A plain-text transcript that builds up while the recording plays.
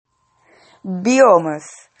Biomas.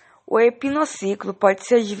 O epinociclo pode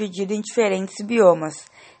ser dividido em diferentes biomas.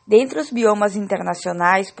 Dentre os biomas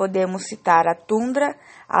internacionais, podemos citar a tundra,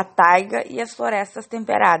 a taiga e as florestas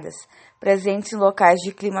temperadas, presentes em locais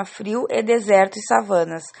de clima frio e deserto e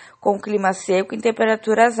savanas, com clima seco e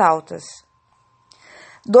temperaturas altas.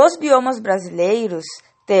 Dos biomas brasileiros,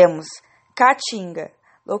 temos Caatinga.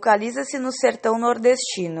 Localiza-se no sertão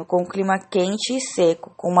nordestino, com clima quente e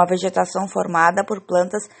seco, com uma vegetação formada por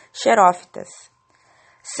plantas xerófitas.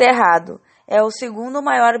 Cerrado é o segundo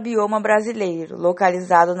maior bioma brasileiro,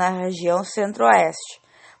 localizado na região centro-oeste.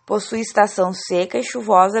 Possui estação seca e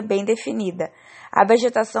chuvosa bem definida. A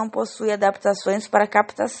vegetação possui adaptações para a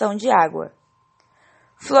captação de água.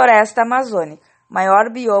 Floresta amazônica,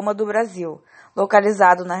 maior bioma do Brasil,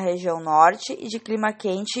 localizado na região norte e de clima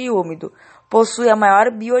quente e úmido. Possui a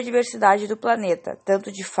maior biodiversidade do planeta,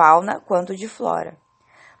 tanto de fauna quanto de flora.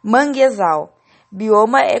 Manguezal,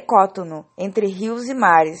 bioma ecótono, entre rios e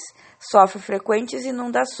mares, sofre frequentes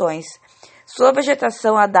inundações. Sua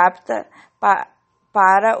vegetação adapta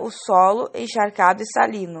para o solo encharcado e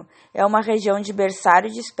salino. É uma região de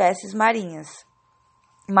berçário de espécies marinhas.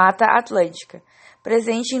 Mata Atlântica,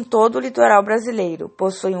 presente em todo o litoral brasileiro,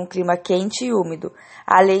 possui um clima quente e úmido,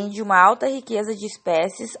 além de uma alta riqueza de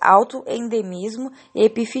espécies, alto endemismo e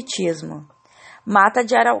epifitismo. Mata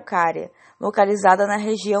de Araucária, localizada na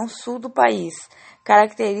região sul do país,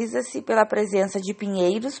 caracteriza-se pela presença de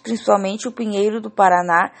pinheiros, principalmente o pinheiro do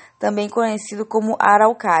Paraná, também conhecido como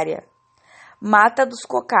araucária. Mata dos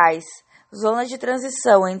Cocais, zona de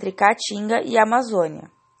transição entre Caatinga e Amazônia.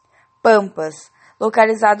 Pampas,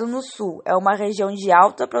 localizado no sul, é uma região de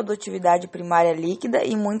alta produtividade primária líquida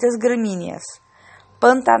e muitas gramíneas.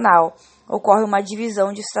 Pantanal, ocorre uma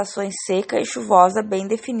divisão de estações seca e chuvosa bem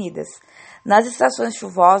definidas. Nas estações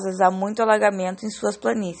chuvosas há muito alagamento em suas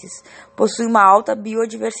planícies, possui uma alta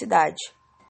biodiversidade.